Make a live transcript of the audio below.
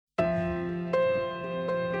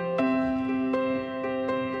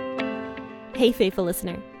Hey, faithful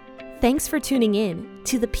listener. Thanks for tuning in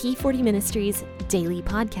to the P40 Ministries Daily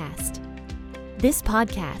Podcast. This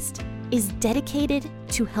podcast is dedicated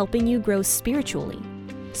to helping you grow spiritually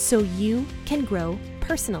so you can grow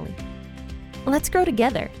personally. Let's grow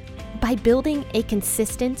together by building a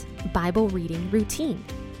consistent Bible reading routine.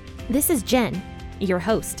 This is Jen, your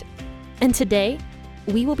host, and today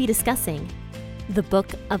we will be discussing the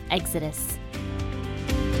book of Exodus.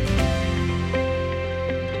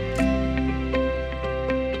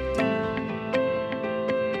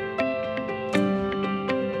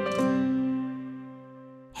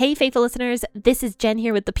 Hey, faithful listeners, this is Jen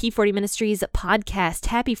here with the P40 Ministries podcast.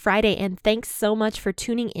 Happy Friday, and thanks so much for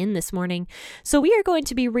tuning in this morning. So we are going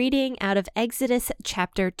to be reading out of Exodus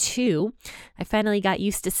chapter 2. I finally got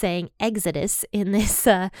used to saying Exodus in this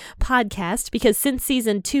podcast because since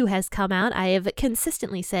season 2 has come out, I have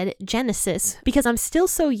consistently said Genesis because I'm still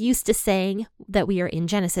so used to saying that we are in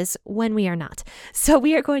Genesis when we are not. So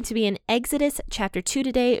we are going to be in Exodus chapter 2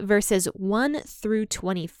 today, verses 1 through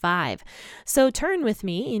 25. So turn with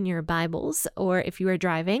me in your Bibles, or if you are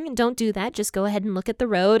driving, don't do that. Just go ahead and look at the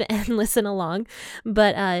road and listen along.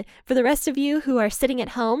 But for the rest of you who are sitting at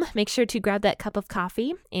home, make sure to grab that cup of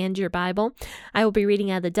coffee and your Bible. I will be reading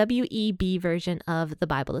out of the WEB version of the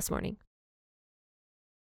Bible this morning.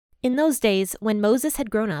 In those days, when Moses had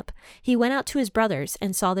grown up, he went out to his brothers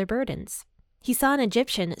and saw their burdens. He saw an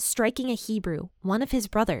Egyptian striking a Hebrew, one of his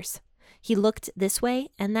brothers. He looked this way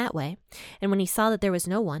and that way, and when he saw that there was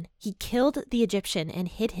no one, he killed the Egyptian and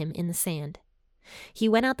hid him in the sand. He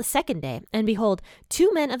went out the second day, and behold,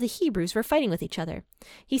 2 men of the Hebrews were fighting with each other.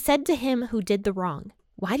 He said to him who did the wrong,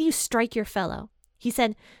 "Why do you strike your fellow?" He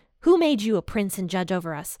said, "Who made you a prince and judge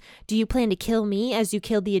over us? Do you plan to kill me as you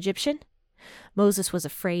killed the Egyptian?" Moses was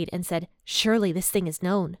afraid and said, "Surely this thing is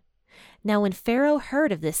known." Now when Pharaoh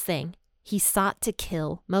heard of this thing, he sought to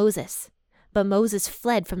kill Moses. But Moses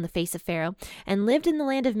fled from the face of Pharaoh and lived in the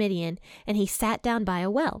land of Midian, and he sat down by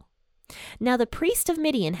a well. Now the priest of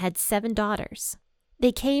Midian had 7 daughters.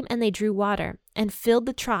 They came and they drew water and filled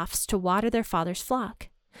the troughs to water their father's flock.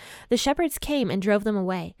 The shepherds came and drove them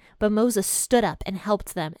away, but Moses stood up and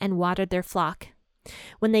helped them and watered their flock.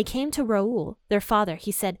 When they came to Reuel, their father,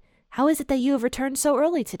 he said, "How is it that you have returned so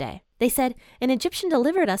early today?" They said, "An Egyptian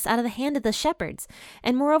delivered us out of the hand of the shepherds,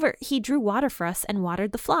 and moreover he drew water for us and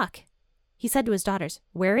watered the flock." He said to his daughters,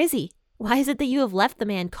 "Where is he? Why is it that you have left the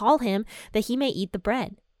man? Call him, that he may eat the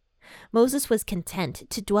bread." Moses was content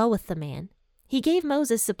to dwell with the man. He gave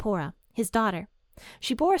Moses Zipporah, his daughter.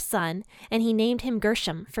 She bore a son, and he named him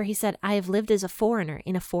Gershom, for he said, "I have lived as a foreigner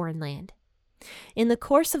in a foreign land." In the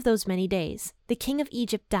course of those many days, the king of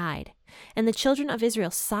Egypt died, and the children of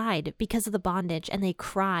Israel sighed because of the bondage, and they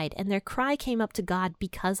cried, and their cry came up to God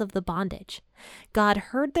because of the bondage. God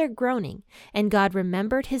heard their groaning, and God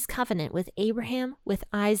remembered his covenant with Abraham, with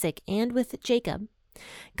Isaac, and with Jacob.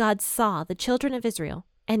 God saw the children of Israel,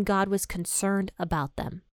 and God was concerned about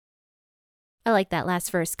them. I like that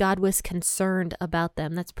last verse. God was concerned about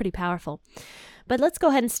them. That's pretty powerful. But let's go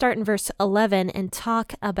ahead and start in verse 11 and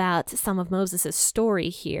talk about some of Moses' story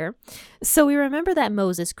here. So we remember that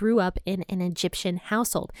Moses grew up in an Egyptian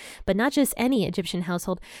household, but not just any Egyptian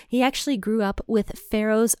household. He actually grew up with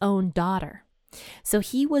Pharaoh's own daughter. So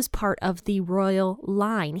he was part of the royal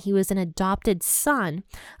line. He was an adopted son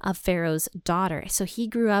of Pharaoh's daughter. So he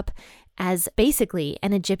grew up as basically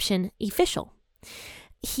an Egyptian official.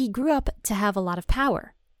 He grew up to have a lot of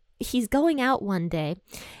power. He's going out one day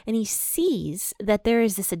and he sees that there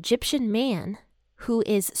is this Egyptian man who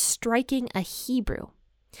is striking a Hebrew.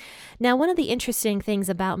 Now, one of the interesting things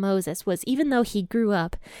about Moses was even though he grew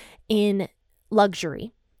up in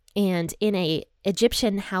luxury and in a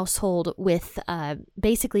Egyptian household with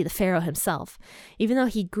basically the Pharaoh himself, even though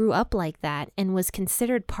he grew up like that and was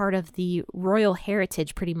considered part of the royal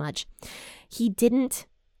heritage pretty much, he didn't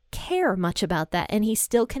care much about that, and he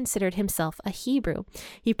still considered himself a Hebrew.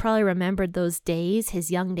 He probably remembered those days,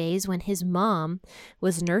 his young days, when his mom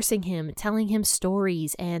was nursing him, telling him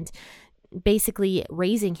stories, and basically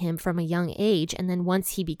raising him from a young age. And then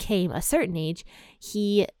once he became a certain age,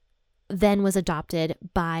 he then was adopted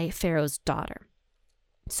by Pharaoh's daughter.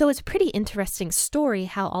 So it's a pretty interesting story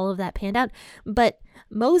how all of that panned out. But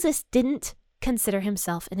Moses didn't consider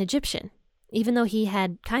himself an Egyptian. even though he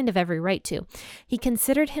had kind of every right to. He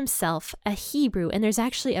considered himself a Hebrew, and there's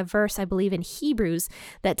actually a verse, I believe, in Hebrews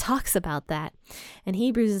that talks about that. And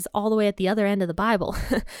Hebrews is all the way at the other end of the Bible.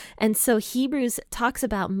 And so Hebrews talks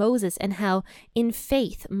about Moses and how in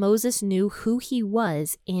faith, Moses knew who he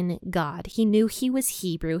was in God. He knew he was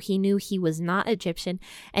Hebrew. He knew he was not Egyptian,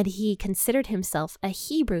 and he considered himself a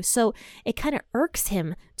Hebrew. So it kind of irks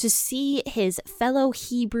him to see his fellow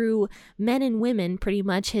Hebrew men and women, pretty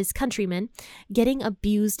much his countrymen, getting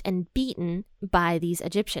abused and beaten by these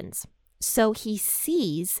Egyptians. So he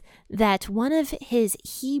sees that one of his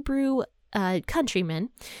Hebrew countrymen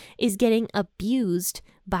is getting abused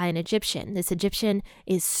by an Egyptian. This Egyptian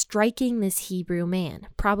is striking this Hebrew man.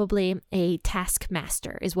 Probably a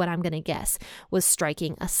taskmaster is what I'm going to guess, was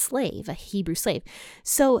striking a slave, a Hebrew slave.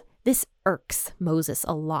 So this irks Moses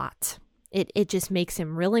a lot. It just makes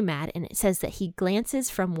him really mad, and it says that he glances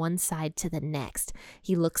from one side to the next.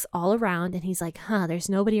 He looks all around, and he's like, there's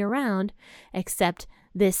nobody around except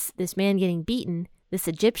this man getting beaten, this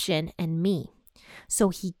Egyptian, and me. So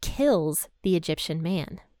he kills the Egyptian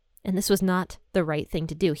man. And this was not the right thing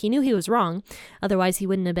to do. He knew he was wrong. Otherwise, he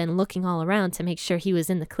wouldn't have been looking all around to make sure he was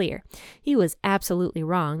in the clear. He was absolutely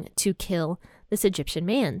wrong to kill this Egyptian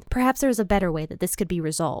man. Perhaps there was a better way that this could be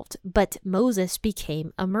resolved, but Moses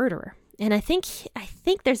became a murderer. And I think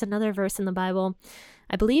there's another verse in the Bible,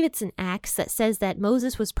 I believe it's in Acts, that says that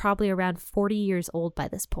Moses was probably around 40 years old by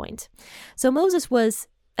this point. So Moses was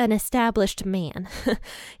an established man.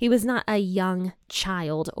 He was not a young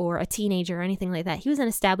child or a teenager or anything like that. He was an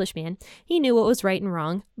established man. He knew what was right and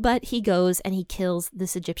wrong, but he goes and he kills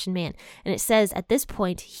this Egyptian man. And it says at this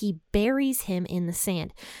point, he buries him in the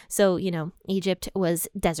sand. So, Egypt was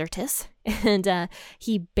desertous, and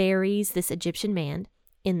he buries this Egyptian man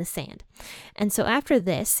in the sand. And so after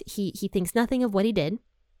this, he thinks nothing of what he did,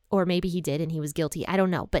 or maybe he did and he was guilty. I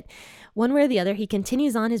don't know. But one way or the other, he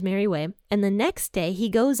continues on his merry way. And the next day he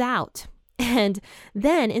goes out. And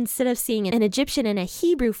then instead of seeing an Egyptian and a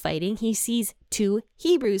Hebrew fighting, he sees two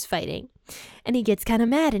Hebrews fighting. And he gets kind of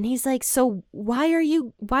mad, and he's like, so why are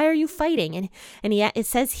you fighting? And it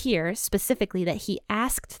says here specifically that he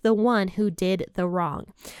asked the one who did the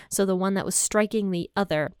wrong. So the one that was striking the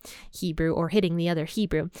other Hebrew or hitting the other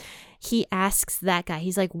Hebrew, he asks that guy,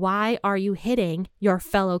 he's like, why are you hitting your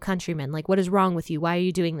fellow countrymen? Like, what is wrong with you? Why are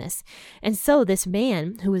you doing this? And so this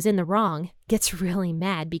man who was in the wrong gets really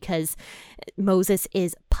mad because Moses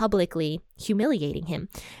is publicly humiliating him.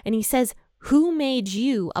 And he says, who made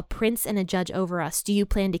you a prince and a judge over us? Do you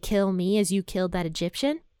plan to kill me as you killed that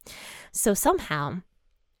Egyptian? So somehow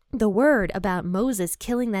the word about Moses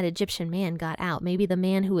killing that Egyptian man got out. Maybe the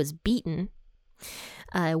man who was beaten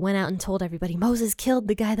went out and told everybody, Moses killed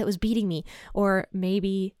the guy that was beating me. Or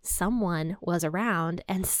maybe someone was around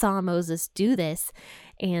and saw Moses do this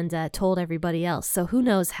and told everybody else. So who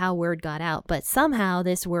knows how word got out, but somehow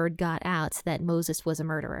this word got out that Moses was a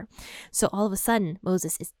murderer. So all of a sudden,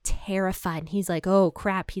 Moses is terrified. And he's like, oh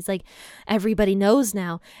crap. He's like, everybody knows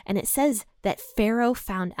now. And it says that Pharaoh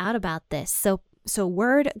found out about this. So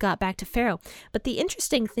word got back to Pharaoh. But the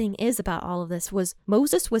interesting thing is about all of this was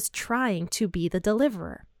Moses was trying to be the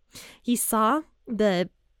deliverer. He saw the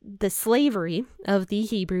slavery of the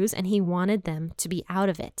Hebrews, and he wanted them to be out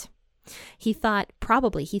of it. He thought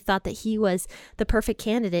that he was the perfect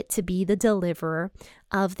candidate to be the deliverer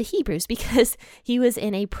of the Hebrews because he was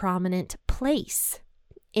in a prominent place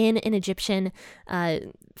in an Egyptian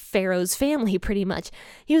Pharaoh's family, pretty much.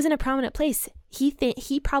 He was in a prominent place.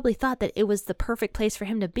 He probably thought that it was the perfect place for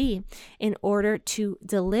him to be in order to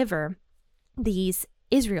deliver these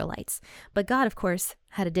Israelites. But God, of course,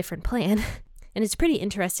 had a different plan. And it's pretty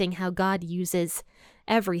interesting how God uses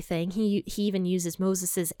everything. He even uses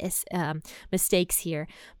Moses's mistakes here.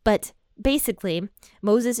 But basically,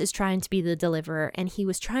 Moses is trying to be the deliverer, and he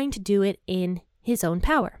was trying to do it in his own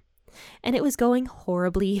power. And it was going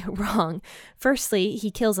horribly wrong. Firstly, he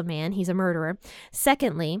kills a man. He's a murderer.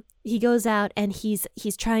 Secondly, he goes out and he's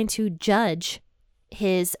trying to judge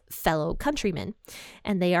his fellow countrymen,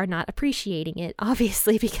 and they are not appreciating it,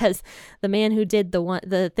 obviously, because the man who did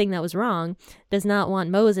the thing that was wrong does not want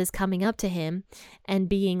Moses coming up to him and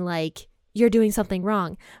being like, you're doing something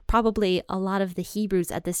wrong. Probably a lot of the Hebrews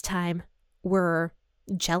at this time were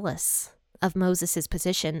jealous of Moses's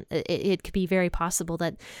position. It could be very possible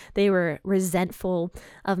that they were resentful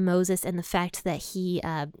of Moses and the fact that he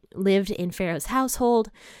lived in Pharaoh's household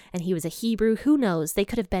and he was a Hebrew. Who knows? They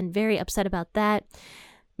could have been very upset about that.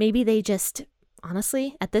 Maybe they just,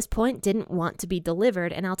 honestly, at this point, didn't want to be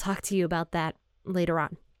delivered, and I'll talk to you about that later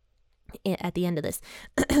on at the end of this.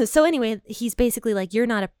 So anyway, he's basically like, you're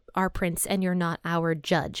not our prince and you're not our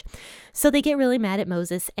judge. So they get really mad at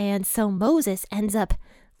Moses. And so Moses ends up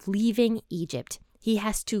leaving Egypt. He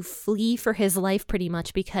has to flee for his life pretty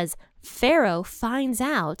much because Pharaoh finds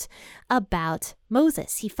out about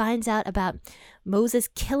Moses. He finds out about Moses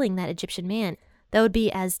killing that Egyptian man. That would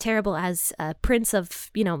be as terrible as a prince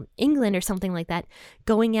of, England or something like that,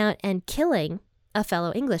 going out and killing a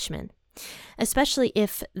fellow Englishman, especially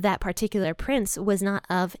if that particular prince was not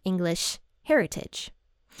of English heritage.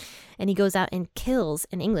 And he goes out and kills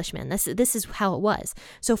an Englishman. This is how it was.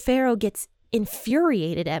 So Pharaoh gets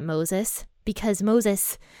infuriated at Moses because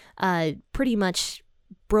Moses pretty much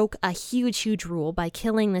broke a huge rule by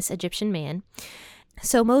killing this Egyptian man.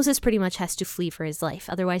 So Moses pretty much has to flee for his life.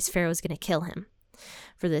 Otherwise, Pharaoh's going to kill him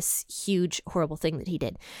for this huge, horrible thing that he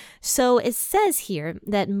did. So it says here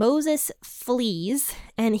that Moses flees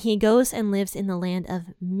and he goes and lives in the land of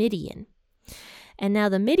Midian. And now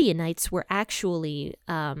the Midianites were actually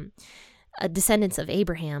descendants of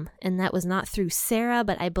Abraham, and that was not through Sarah,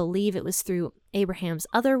 but I believe it was through Abraham's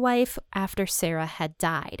other wife after Sarah had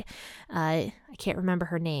died. I can't remember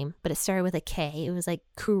her name, but it started with a K. It was like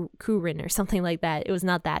Kurin or something like that. It was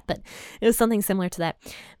not that, but it was something similar to that.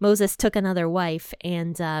 Moses took another wife,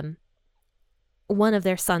 and one of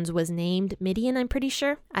their sons was named Midian, I'm pretty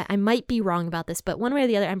sure. I might be wrong about this, but one way or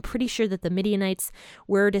the other, I'm pretty sure that the Midianites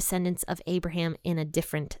were descendants of Abraham in a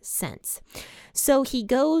different sense. So he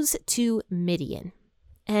goes to Midian,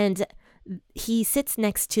 and he sits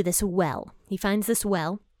next to this well. He finds this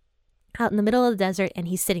well out in the middle of the desert, and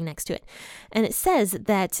he's sitting next to it. And it says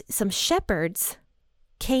that some shepherds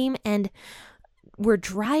came and were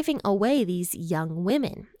driving away these young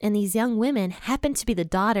women. And these young women happened to be the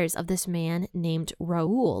daughters of this man named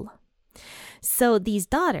Reuel. So these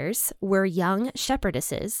daughters were young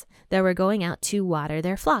shepherdesses that were going out to water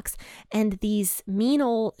their flocks. And these mean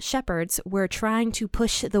old shepherds were trying to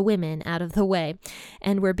push the women out of the way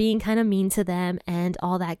and were being kind of mean to them and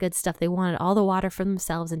all that good stuff. They wanted all the water for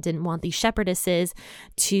themselves and didn't want these shepherdesses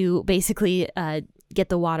to basically get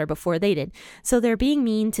the water before they did. So they're being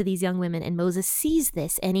mean to these young women, and Moses sees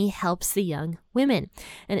this and he helps the young women.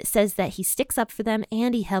 And it says that he sticks up for them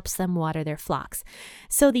and he helps them water their flocks.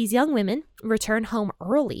 So these young women return home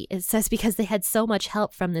early. It says because they had so much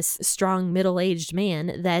help from this strong middle-aged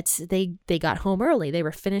man that they got home early. They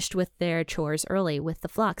were finished with their chores early with the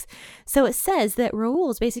flocks. So it says that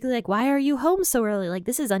Reuel is basically like, why are you home so early? Like,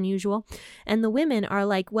 this is unusual. And the women are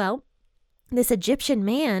like, well, this Egyptian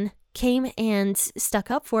man came and stuck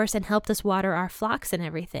up for us and helped us water our flocks and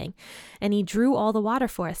everything. And he drew all the water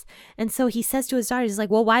for us. And so he says to his daughters, he's like,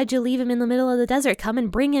 well, why'd you leave him in the middle of the desert? Come and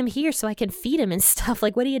bring him here so I can feed him and stuff.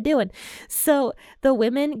 Like, what are you doing? So the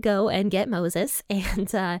women go and get Moses. And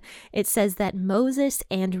it says that Moses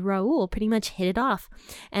and Reuel pretty much hit it off.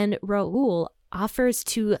 And Reuel offers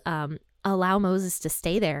to allow Moses to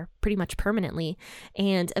stay there pretty much permanently.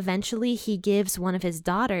 And eventually he gives one of his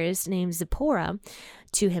daughters named Zipporah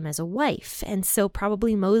to him as a wife. And so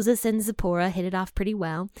probably Moses and Zipporah hit it off pretty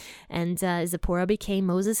well. And Zipporah became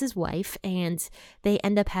Moses' wife, and they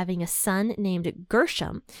end up having a son named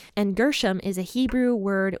Gershom. And Gershom is a Hebrew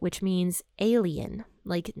word which means alien,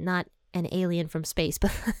 like not an alien from space,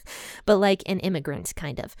 but like an immigrant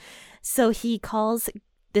kind of. So he calls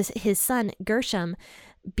his son Gershom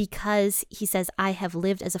because he says, I have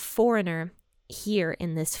lived as a foreigner here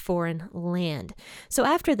in this foreign land. So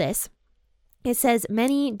after this, it says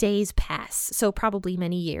many days pass, so probably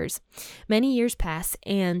many years. Many years pass,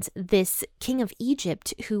 and this king of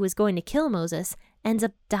Egypt who was going to kill Moses ends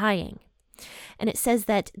up dying. And it says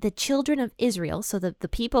that the children of Israel, so the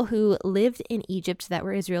people who lived in Egypt that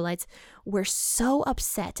were Israelites, were so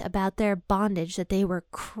upset about their bondage that they were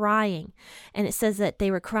crying. And it says that they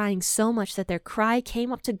were crying so much that their cry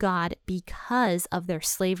came up to God because of their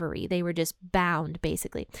slavery. They were just bound,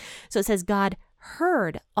 basically. So it says God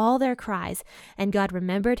heard all their cries, and God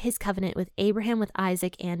remembered his covenant with Abraham, with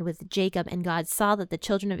Isaac, and with Jacob. And God saw that the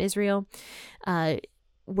children of Israel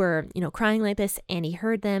were, crying like this, and he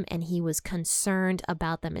heard them, and he was concerned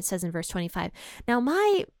about them. It says in verse 25. Now,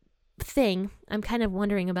 my thing, I'm kind of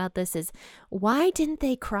wondering about this is, why didn't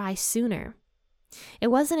they cry sooner? It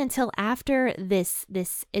wasn't until after this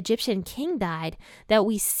Egyptian king died that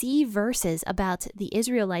we see verses about the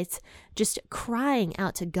Israelites just crying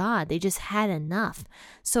out to God. They just had enough.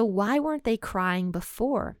 So why weren't they crying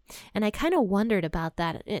before? And I kind of wondered about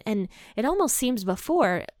that. And it almost seems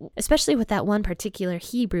before, especially with that one particular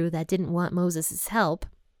Hebrew that didn't want Moses' help,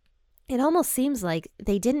 it almost seems like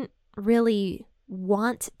they didn't really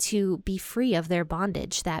want to be free of their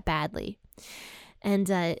bondage that badly. And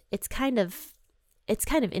it's kind of it's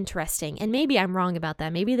kind of interesting. And maybe I'm wrong about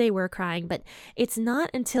that. Maybe they were crying, but it's not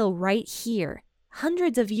until right here,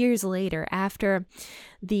 hundreds of years later, after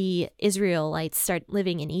the Israelites start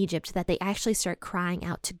living in Egypt, that they actually start crying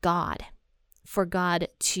out to God for God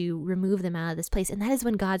to remove them out of this place. And that is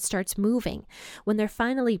when God starts moving, when they're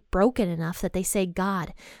finally broken enough that they say,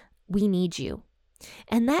 God, we need you.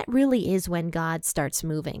 And that really is when God starts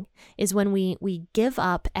moving, is when we give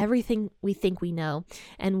up everything we think we know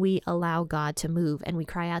and we allow God to move and we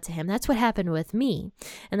cry out to him. That's what happened with me.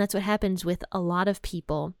 And that's what happens with a lot of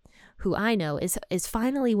people who I know is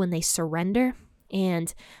finally when they surrender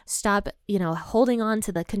and stop, holding on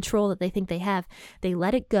to the control that they think they have. They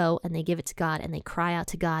let it go and they give it to God and they cry out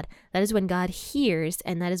to God. That is when God hears,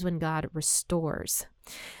 and that is when God restores.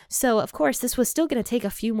 So, of course, this was still going to take a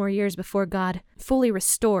few more years before God fully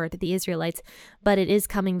restored the Israelites, but it is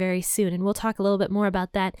coming very soon. And we'll talk a little bit more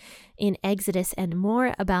about that in Exodus and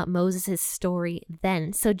more about Moses' story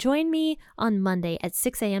then. So join me on Monday at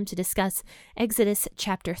 6 a.m. to discuss Exodus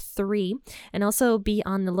chapter 3, and also be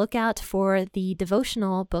on the lookout for the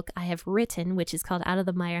devotional book I have written, which is called Out of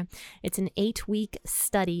the Mire. It's an 8-week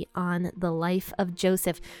study on the life of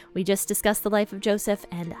Joseph. We just discussed the life of Joseph,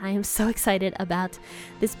 and I am so excited about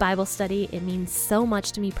this Bible study. It means so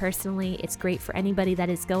much to me personally. It's great for anybody that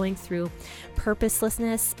is going through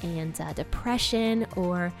purposelessness and depression,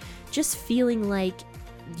 or just feeling like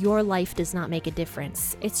your life does not make a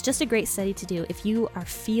difference. It's just a great study to do if you are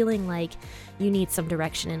feeling like you need some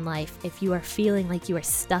direction in life, if you are feeling like you are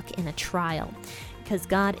stuck in a trial, because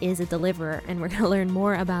God is a deliverer, and we're going to learn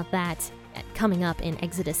more about that coming up in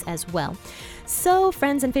Exodus as well. So,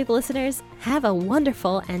 friends and faithful listeners, have a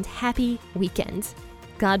wonderful and happy weekend.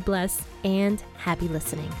 God bless, and happy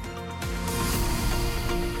listening.